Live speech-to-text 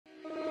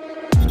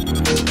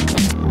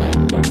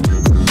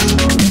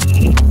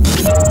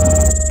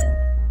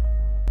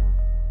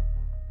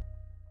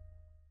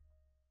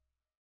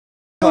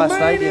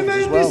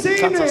as well.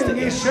 Fantastic.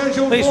 He's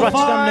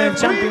Rotterdam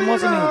champion,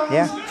 wasn't he?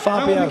 Yeah.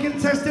 Fabio.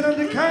 Contested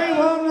under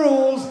K1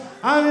 rules,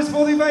 and it's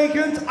for the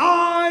vacant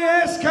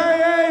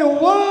ISKA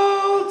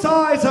World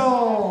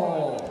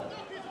title.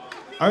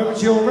 Over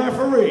to your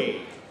referee.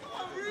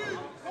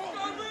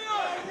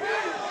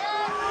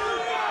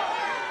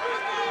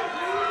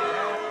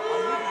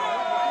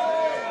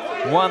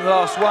 One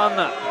last one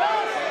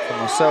for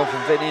myself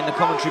and Vinny in the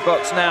commentary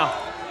box now.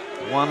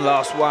 One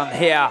last one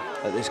here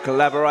at this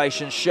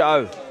collaboration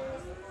show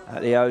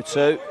at the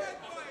O2.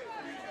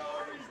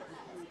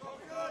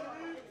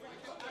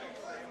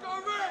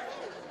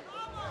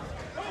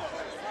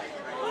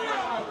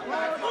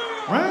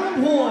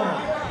 Round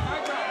one.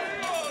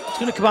 It's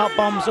going to come out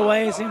bombs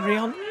away, is it,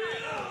 Reon?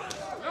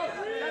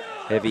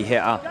 Heavy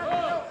hitter,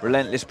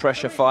 relentless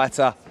pressure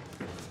fighter.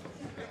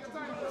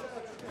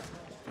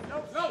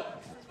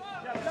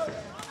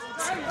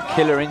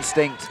 Killer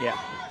instinct. Yeah.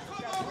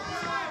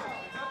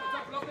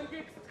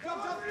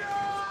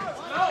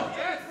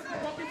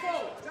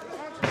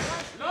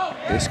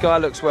 This guy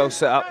looks well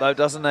set up though,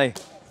 doesn't he?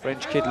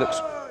 French kid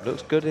looks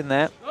good in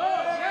there.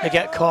 They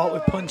get caught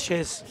with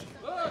punches.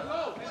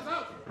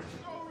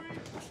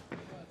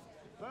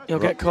 He'll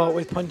get caught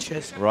with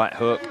punches. Right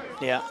hook.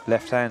 Yeah.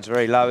 Left hand's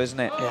very low, isn't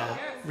it? Yeah.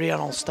 Reon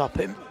will stop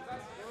him.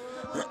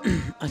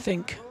 I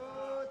think.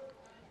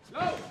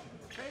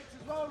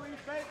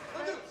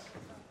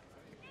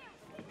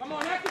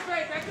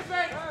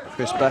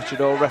 Chris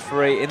Bachador,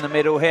 referee in the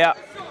middle here.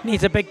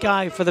 Needs a big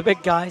guy for the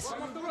big guys,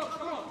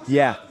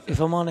 Yeah.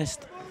 if I'm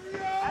honest.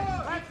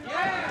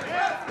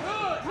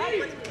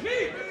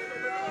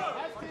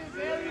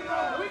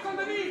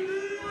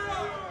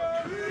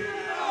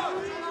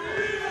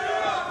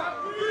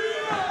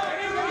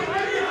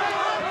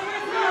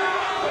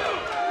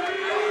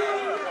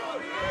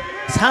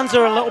 His hands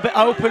are a little bit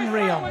open,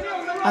 Reon.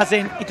 As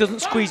in, he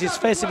doesn't squeeze his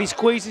fist. If he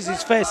squeezes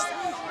his fist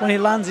when he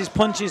lands his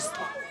punches,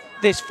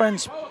 this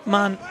French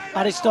man,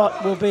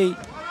 Aristote, will be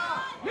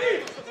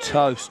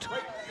Toast.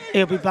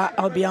 He'll be back.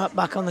 I'll be out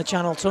back on the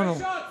Channel Tunnel.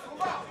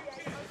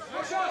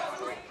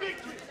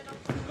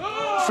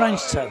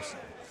 French toast.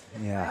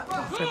 Yeah.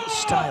 French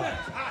style.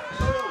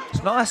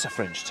 It's nice, a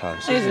French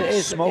toast. It Isn't is, it? it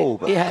is. Small,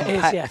 but yeah,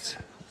 compact. it is.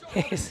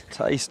 Yeah, it is.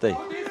 Tasty.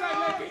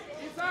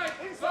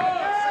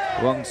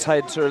 Wong's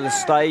head to the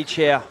stage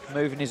here,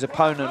 moving his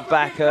opponent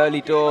back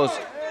early doors.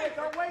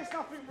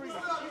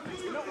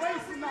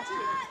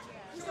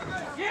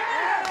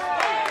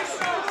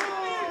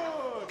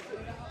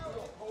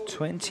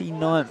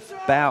 29th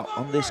bout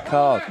on this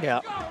card. Yeah.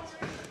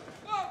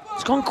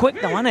 It's gone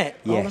quick though, hasn't it?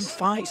 Yes. All them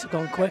fights have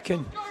gone quick,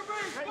 and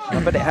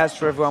I bet it has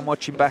for everyone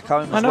watching back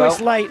home as well. I know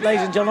it's late,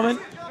 ladies and gentlemen,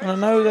 and I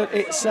know that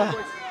it's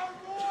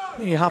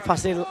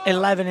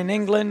 11:30 in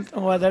England,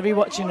 or whether you're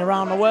watching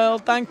around the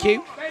world. Thank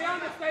you.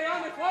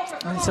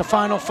 And it's the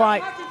final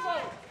fight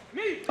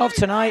of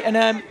tonight, and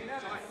I'm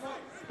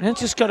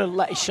just got to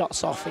let his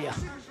shots off here.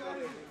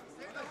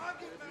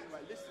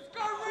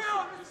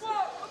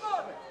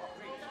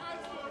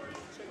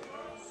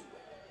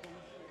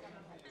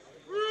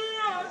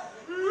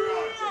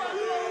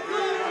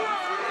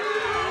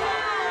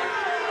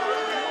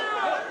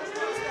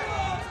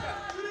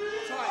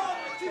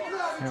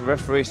 The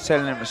referee's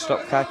telling him to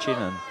stop catching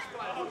and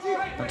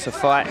to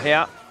fight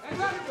here.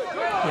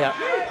 Yeah.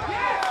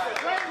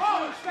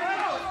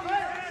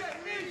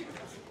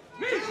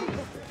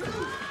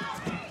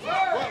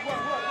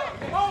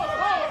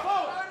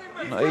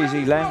 Not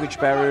easy language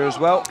barrier as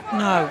well.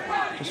 No.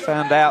 Just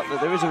found out that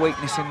there is a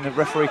weakness in the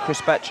referee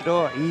Chris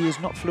Bachador. He is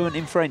not fluent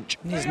in French.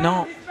 He's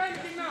not.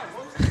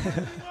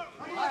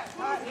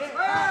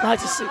 Like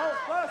to see.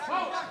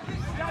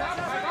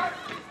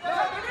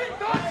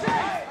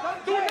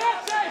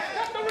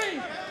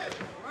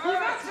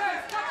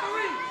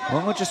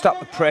 Well, we'll just up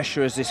the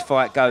pressure as this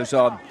fight goes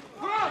on.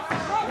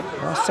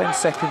 Last 10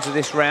 seconds of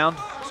this round.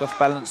 It's off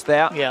balance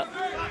there. Yeah.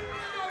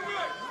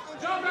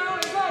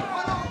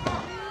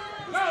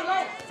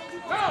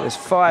 There's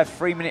 5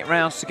 3-minute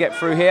rounds to get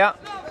through here.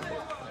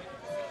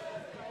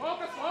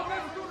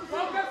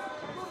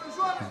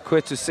 And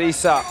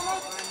quitusisa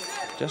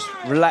just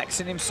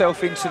relaxing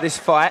himself into this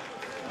fight.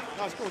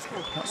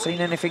 Not seen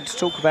anything to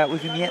talk about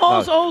with him yet,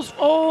 though.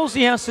 All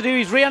he has to do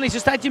is Reon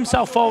just edge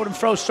himself forward and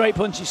throw straight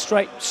punches,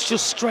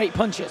 just straight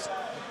punches,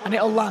 and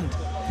it'll land.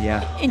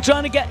 Yeah. In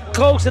trying to get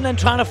close and then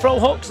trying to throw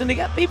hooks, and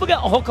people get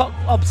hook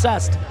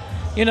obsessed.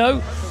 You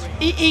know,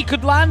 he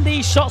could land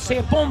these shots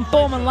here, boom,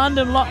 boom, and land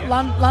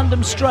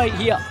them straight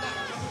here.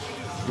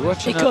 You're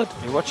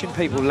watching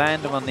people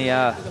land them on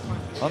the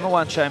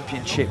One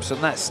Championships on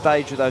that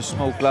stage with those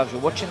small gloves.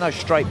 You're watching those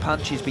straight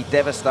punches be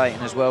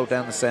devastating as well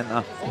down the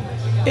centre.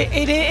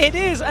 It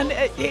is, and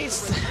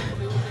it's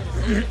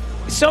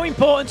so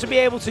important to be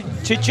able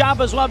to jab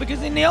as well,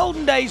 because in the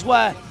olden days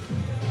where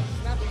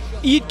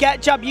you'd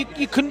get jab, you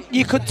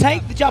could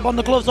take the jab on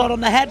the gloves or on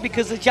the head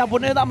because the jab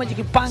wouldn't hurt that much. You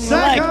could bang the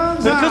leg,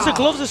 but because the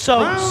gloves are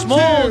so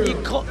small, you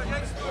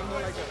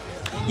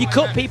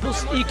cut people,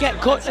 you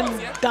get cut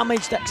and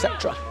damaged,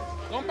 etc.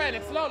 Slowly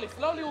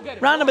we'll get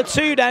it. Round number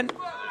 2 then,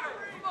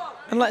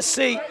 and let's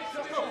see.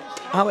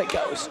 how it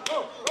goes.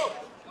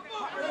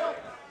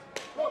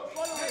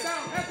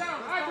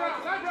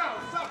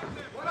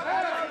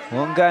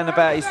 Wong going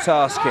about his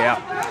task here.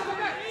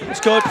 It's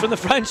good from the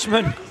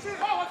Frenchman.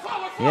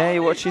 Yeah,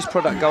 you watch his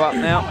product go up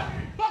now.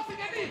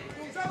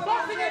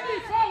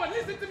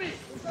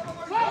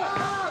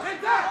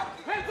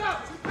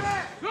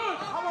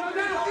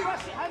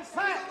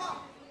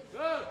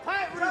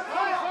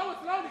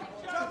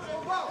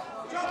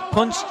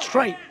 Punch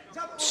straight.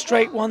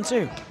 Straight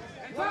 1-2.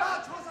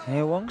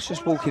 Yeah, Wong's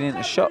just walking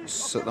into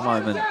shots at the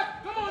moment.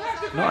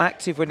 Not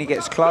active when he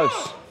gets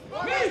close.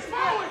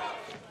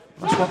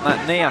 Must want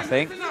that knee, I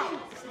think.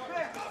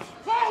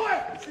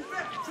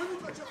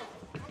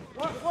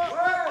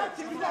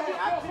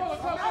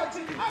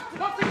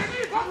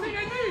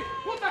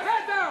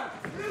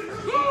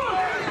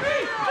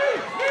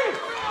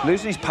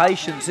 Losing his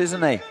patience,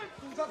 isn't he?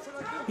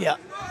 Yeah.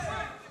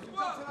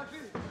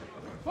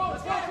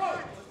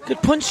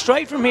 Could punch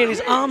straight from here.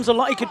 His arms are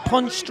like he could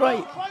punch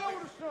straight.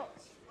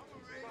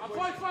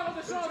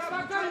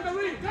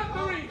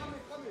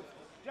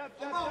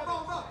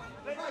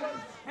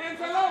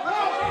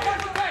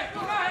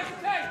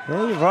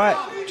 Yeah, you're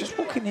right. Just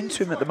walking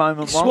into him at the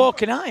moment. Just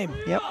walking at him.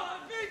 Yep.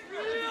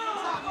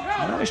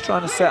 I know he's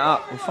trying to set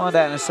up. We'll find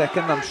out in a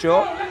second, I'm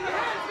sure.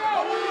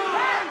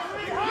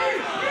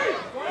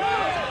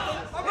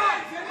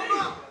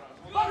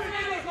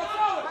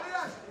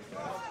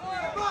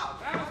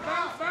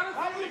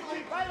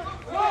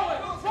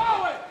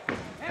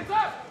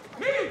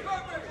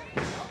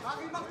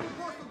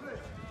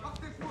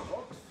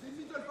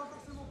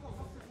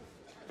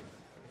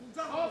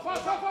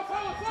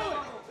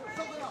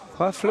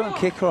 Quite a fluent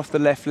kicker off the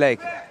left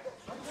leg.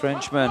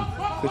 Frenchman,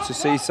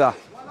 quitusisa.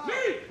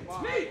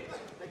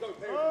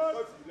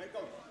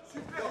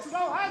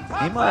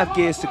 He might have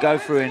gears to go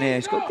through in here.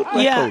 He's got a good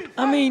record. Yeah,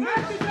 I mean...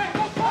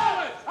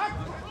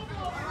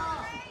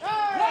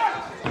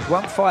 He's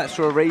won fights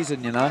for a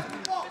reason, you know.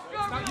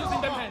 Start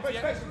using them hands,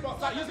 yeah?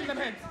 Start using them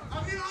hands.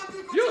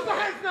 Use the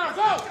hands now,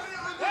 go!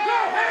 Go,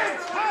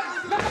 hands!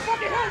 Let the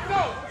fucking hands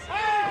go!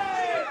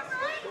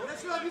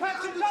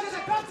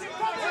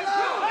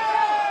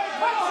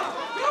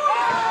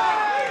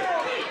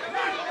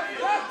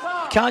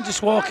 You can't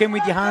just walk in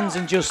with your hands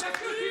and just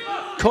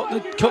cut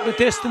the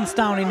distance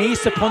down. He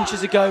needs to punch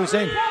as he goes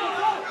in.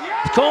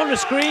 The corner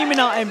screaming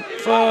at him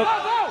for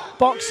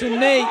boxing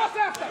knee.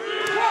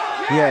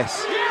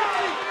 Yes.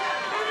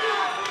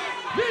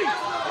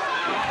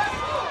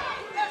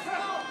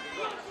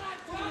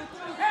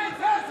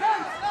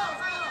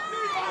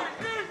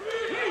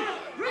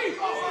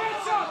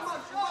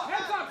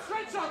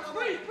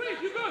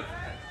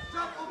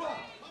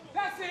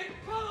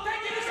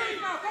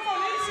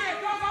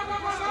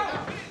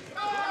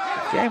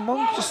 Again,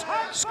 Wong just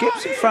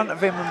skips in front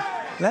of him and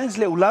lands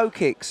little low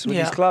kicks when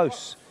he's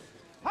close.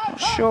 Not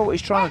sure what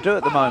he's trying to do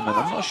at the moment.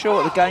 I'm not sure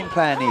what the game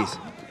plan is.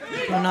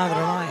 Well, neither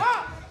am I.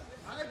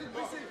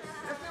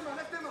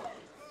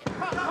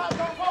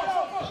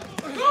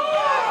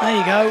 There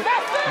you go.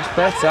 That's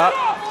better.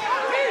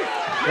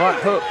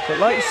 Right hook, but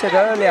like you said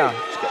earlier,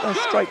 just get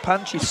those straight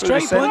punches through the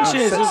Straight centre and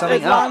punches, set it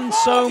something up. lands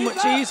so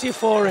much easier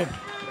for him.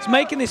 It's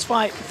making this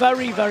fight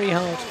very, very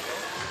hard.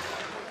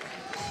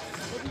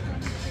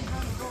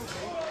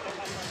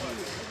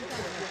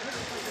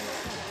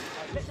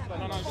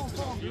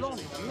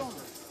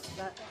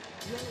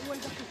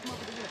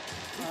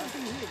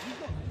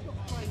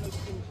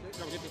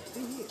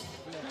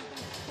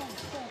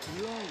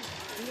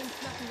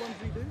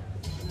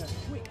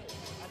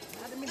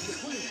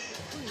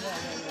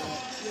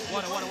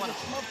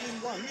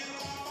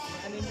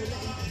 And then you're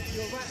letting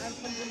your right hand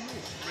come from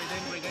you. Breathe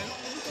in, breathe in.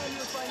 Every time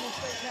you're trying to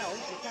straight down,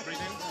 you're catching.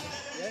 Breathe in.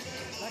 Yeah?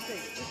 Like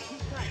this. Just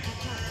keep tight, keep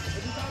tight.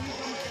 Every time you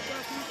come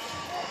circling,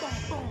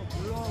 boom,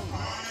 boom,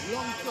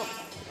 long shot.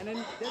 And then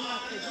like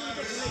this, when you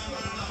get your legs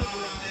up, you put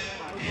your legs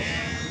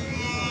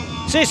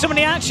up. See some of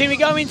the action. We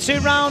go into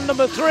round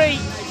number 3.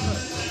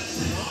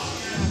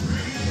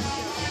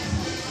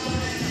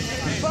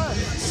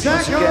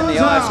 Once again, the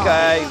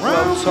ISKA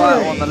world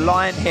title on the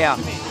line here.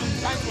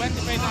 Time to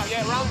activate now,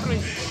 yeah, round 3.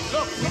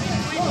 Look, 3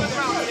 good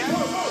rounds, yeah?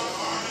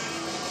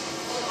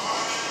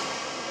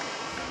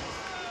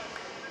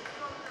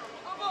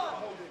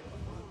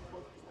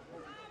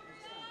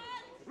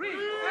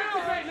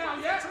 Activate now,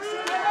 yeah?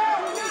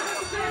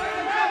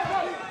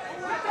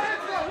 Let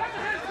the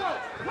hands go!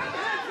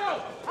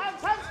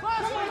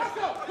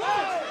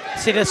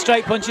 See the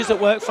straight punches that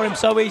work for him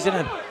so easy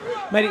and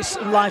made his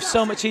life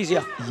so much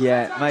easier.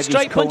 Yeah, maybe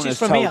Straight his punches corner's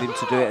from told here. him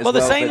to do it as well,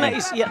 well. the same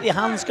let your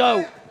hands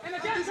go.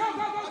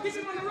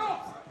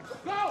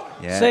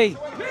 Yeah, See?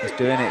 he's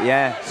doing it,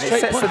 yeah. And it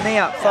Straight sets the punch. knee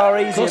up far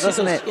Of easier, course he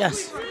doesn't does, it?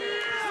 yes.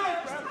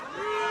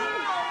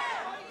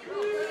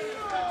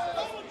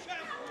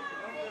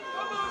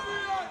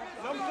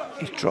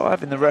 He's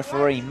driving the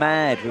referee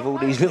mad with all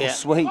these little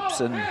sweeps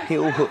and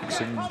heel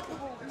hooks and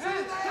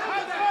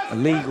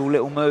illegal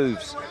little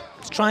moves.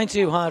 He's trying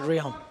too hard,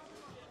 Reon.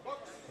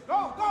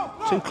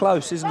 Too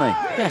close, isn't he?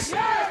 Yes.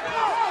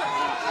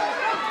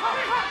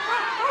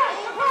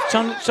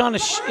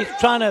 He's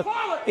trying to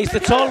He's the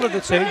taller of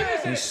the two.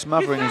 He's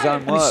smothering his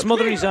own And work. he's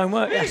smothering his own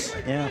work, yes.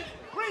 Yeah.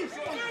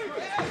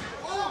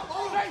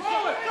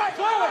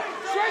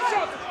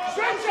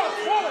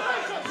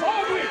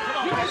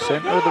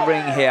 Centre of the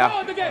ring here,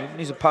 moving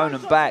his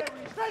opponent back.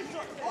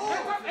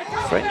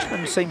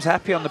 Frenchman seems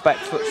happy on the back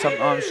foot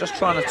sometimes, just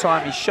trying to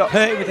time his shot.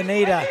 Hurt it with the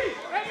knee there.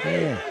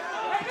 Yeah.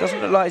 It doesn't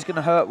look like he's going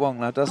to hurt Wong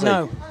now, does he?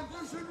 No.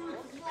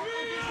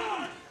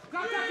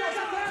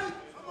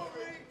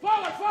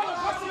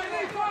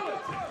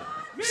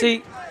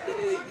 See,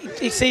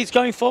 he's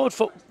going forward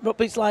foot,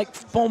 but it's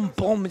like boom,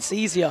 boom. It's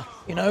easier,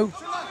 you know.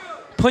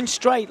 Punch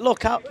straight.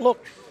 Look out.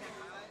 Look.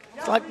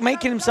 It's like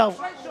making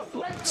himself.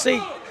 See,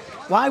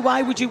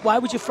 why would you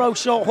throw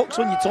short hooks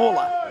when you're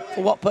taller?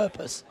 For what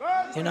purpose?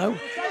 You know.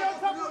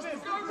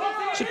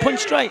 Should punch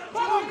straight.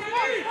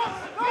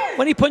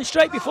 When he punched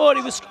straight before,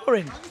 he was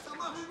scoring.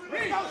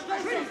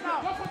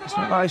 It's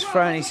not like he's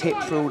throwing his hip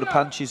through all the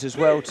punches as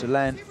well to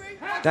land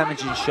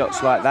damaging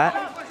shots like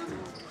that.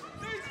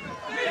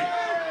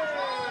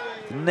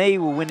 The knee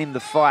will win him the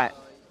fight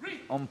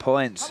on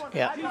points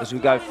as we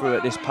go through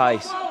at this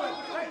pace.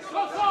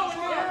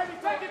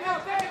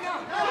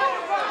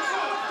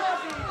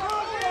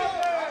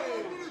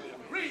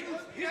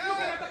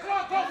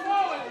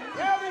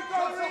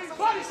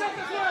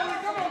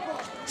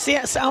 See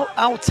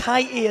how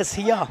tight he is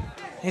here.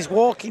 He's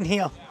walking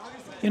here.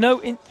 You know,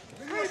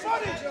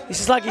 this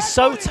is like he's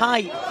so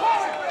tight.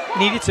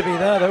 Needed to be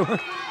there though, to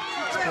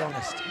be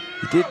honest.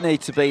 He did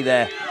need to be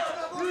there.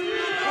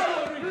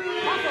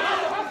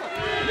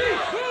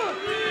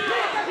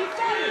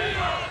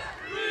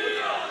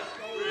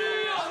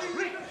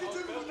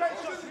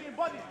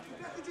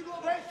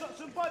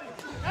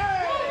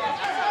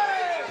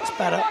 It's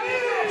better.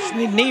 Just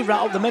need knee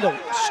right up the middle,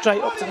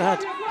 straight up to the head.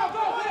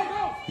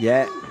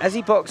 Yeah, as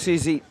he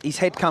boxes, his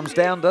head comes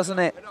down, doesn't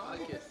it?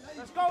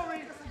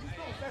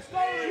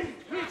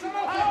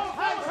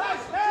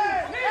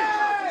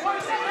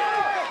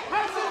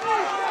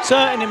 It's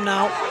hurting him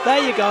now.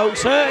 There you go.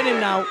 It's hurting him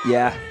now.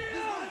 Yeah.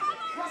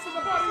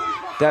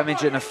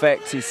 Damage and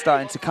effect is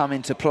starting to come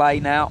into play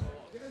now.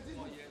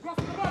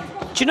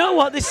 Do you know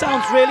what? This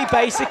sounds really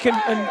basic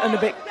and a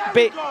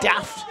bit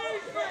daft.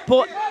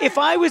 But if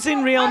I was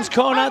in Reon's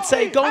corner, I'd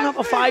say, go and have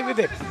a fight with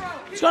him.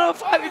 He's going to have a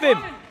fight with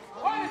him.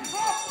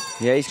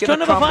 Yeah, he's going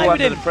to crumble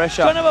under the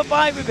pressure. He's going to have a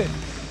fight with him.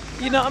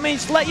 You know what I mean?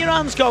 Just let your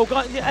hands go.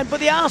 But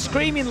they are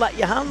screaming, let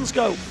your hands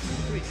go.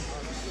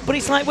 But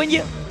it's like when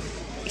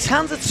his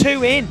hands are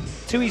too in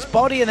to his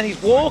body and then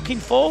he's walking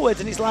forwards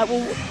and he's like,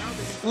 well,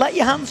 let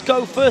your hands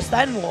go first,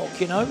 then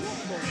walk, you know?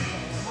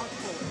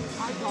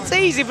 It's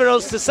easy for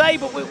us to say,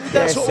 but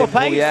that's what we're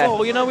paid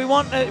for. You know, we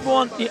want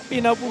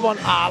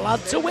our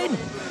lad to win.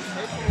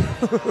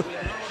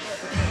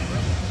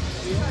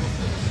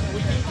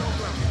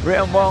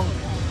 Reon Wong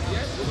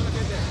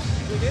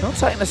not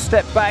taking a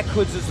step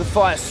backwards as the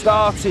fight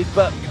started,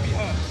 but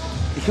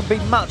he can be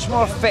much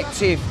more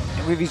effective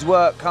with his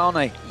work, can't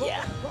he?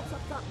 Yeah.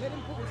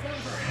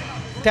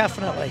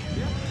 Definitely.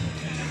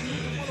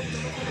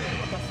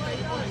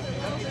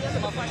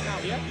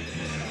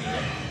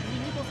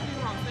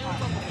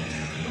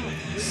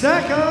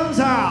 Seconds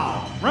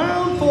out,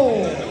 round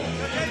 4.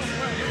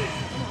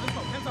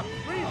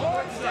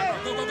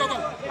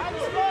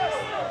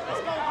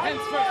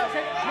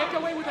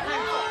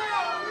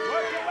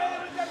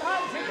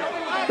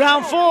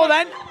 Round 4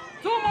 then.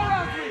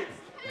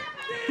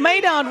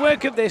 Made hard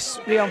work of this,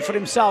 Reon, for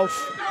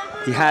himself.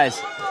 He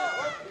has.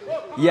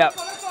 Yep.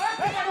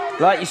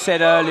 Like you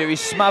said earlier, he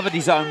smothered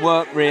his own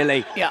work,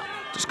 really. Yeah.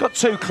 Just got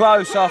too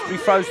close after he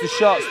throws the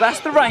shots.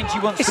 That's the range he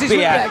wants to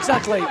be at. Yeah,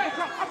 exactly.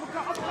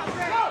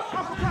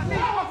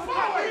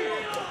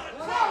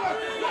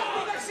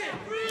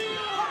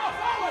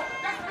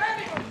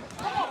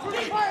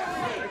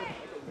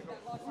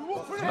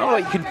 Not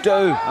what you can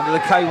do under the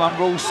K1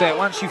 rule set.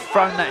 Once you've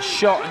thrown that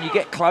shot and you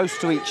get close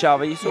to each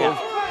other, you sort of,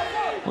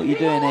 what are you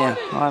doing here?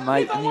 Hi,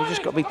 mate. And you've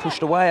just got to be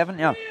pushed away, haven't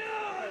you? All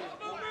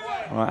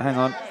right, hang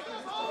on.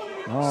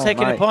 Oh,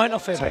 taking a point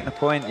off him. Taking a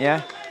point,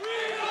 yeah.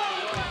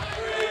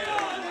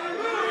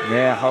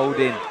 Yeah,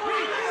 holding.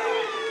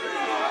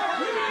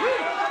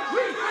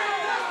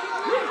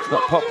 It's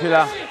not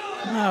popular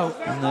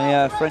in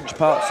the French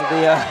parts of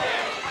the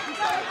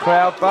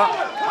crowd, but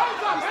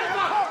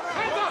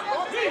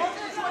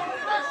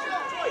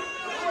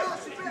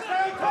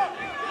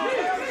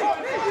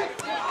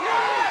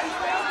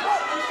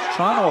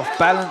trying to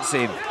off-balance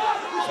him.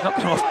 He's not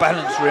going to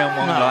off-balance Reon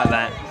Wong like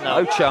that.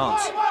 No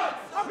chance.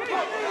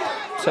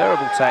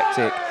 Terrible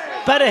tactic.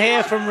 Better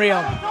here from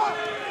Reon.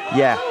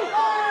 Yeah.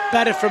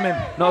 Better from him.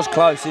 Not as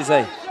close, is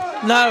he?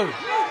 No.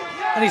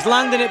 And he's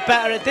landing it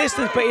better at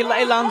distance, but he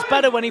lands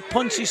better when he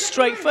punches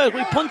straight first.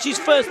 When he punches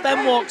first,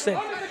 then walks in.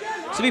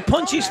 So if he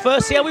punches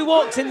first, see how he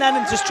walks in then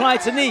and just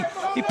tries to knee.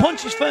 He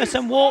punches first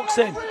and walks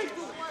in.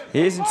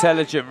 He is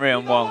intelligent,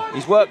 Reon Wong.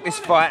 He's worked this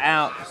fight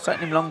out. It's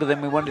taken him longer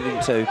than we wanted him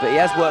to, but he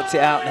has worked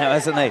it out now,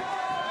 hasn't he?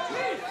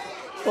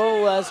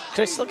 Oh, there's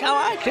Chris. Look how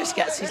high Chris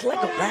gets his leg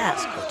up there.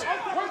 That's good.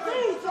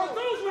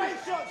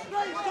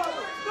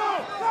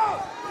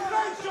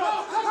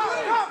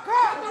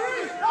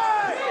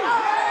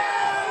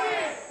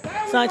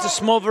 Trying to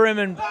smother him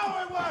and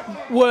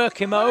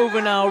work him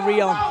over now,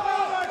 Reon.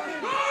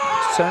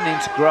 He's turning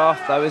into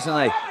graft though, isn't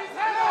he?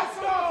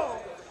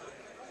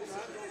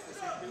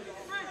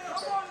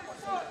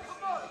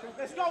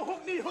 Let's go,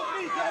 hook knee, get him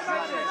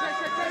out there.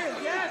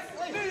 Yes,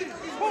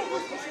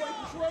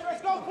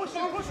 let's go, push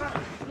him. Let's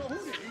go,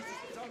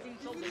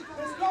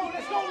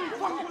 we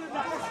fuck with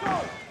that, let's go.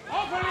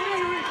 Open the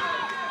knee, Reed.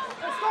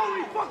 Let's go,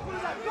 we fuck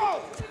with that,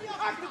 go.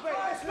 Activate,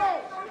 let's go.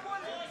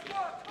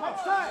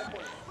 Outside.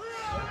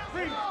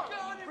 Reed,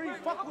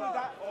 fuck with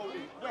that.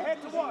 We're head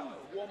to what?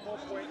 One more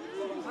point.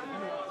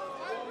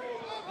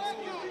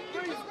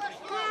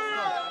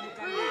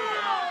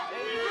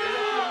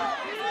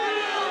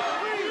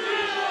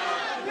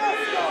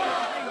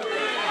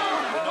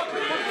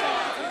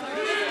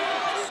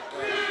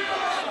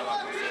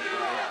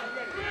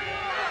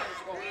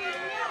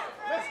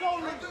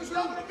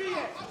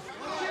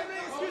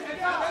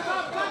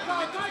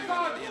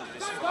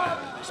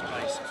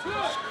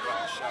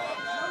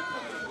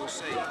 We'll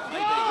see. We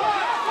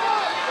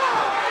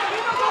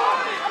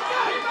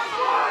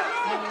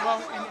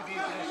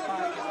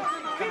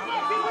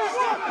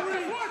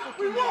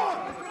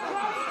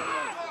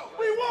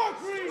won,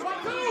 Green.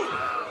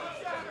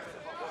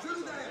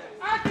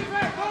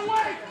 Activate, don't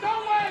wait.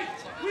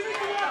 We need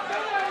to work,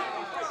 don't wait.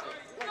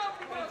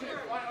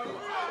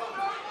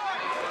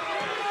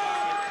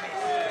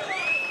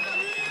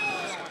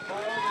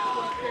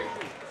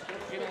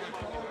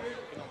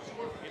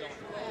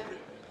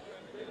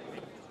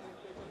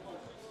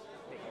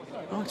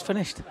 Oh, it's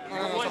finished.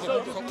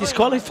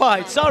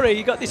 Disqualified. Sorry,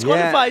 you got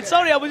disqualified. Yeah.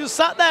 Sorry, I was just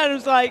sat there and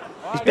was like,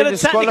 he's got a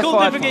technical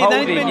difficulty.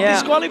 Then he's been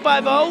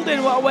disqualified for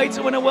holding. What a way to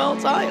win a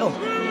world title.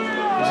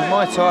 He's a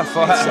Muay Thai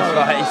fighter.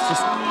 He's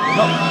just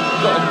not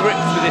got a grip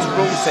for this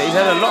rule set. He's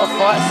had a lot of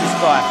fights, this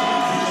guy.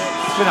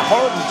 It's been a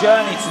horrible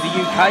journey to the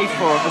UK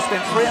for him. He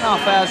spent 3.5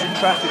 hours in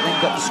traffic, then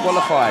got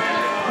disqualified.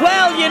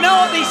 Well, you know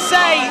what they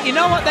say. You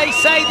know what they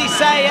say. They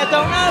say, I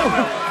don't know.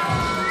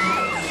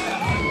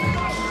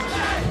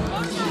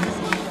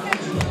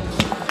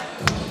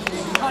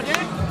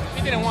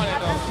 He didn't want it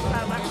though.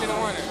 He didn't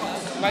want it.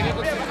 Like it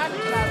was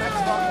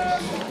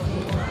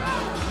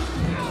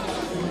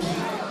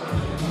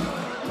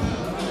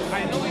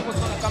I knew he was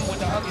gonna come with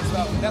the ugly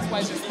stuff. That's why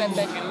I just stepped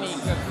back and me.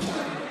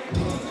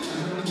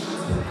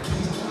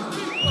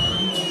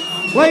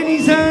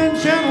 Ladies and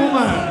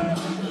gentlemen,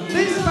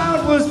 this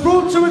bout was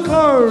brought to a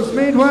close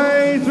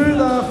midway through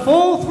the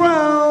 4th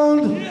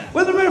round,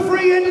 where the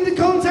referee ended the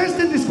contest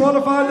and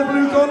disqualified the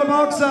blue corner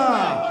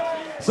boxer.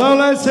 So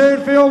let's hear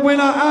it for your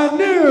winner and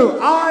new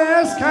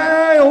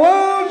ISKA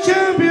World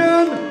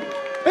Champion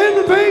in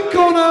the pink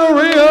corner,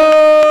 Reon.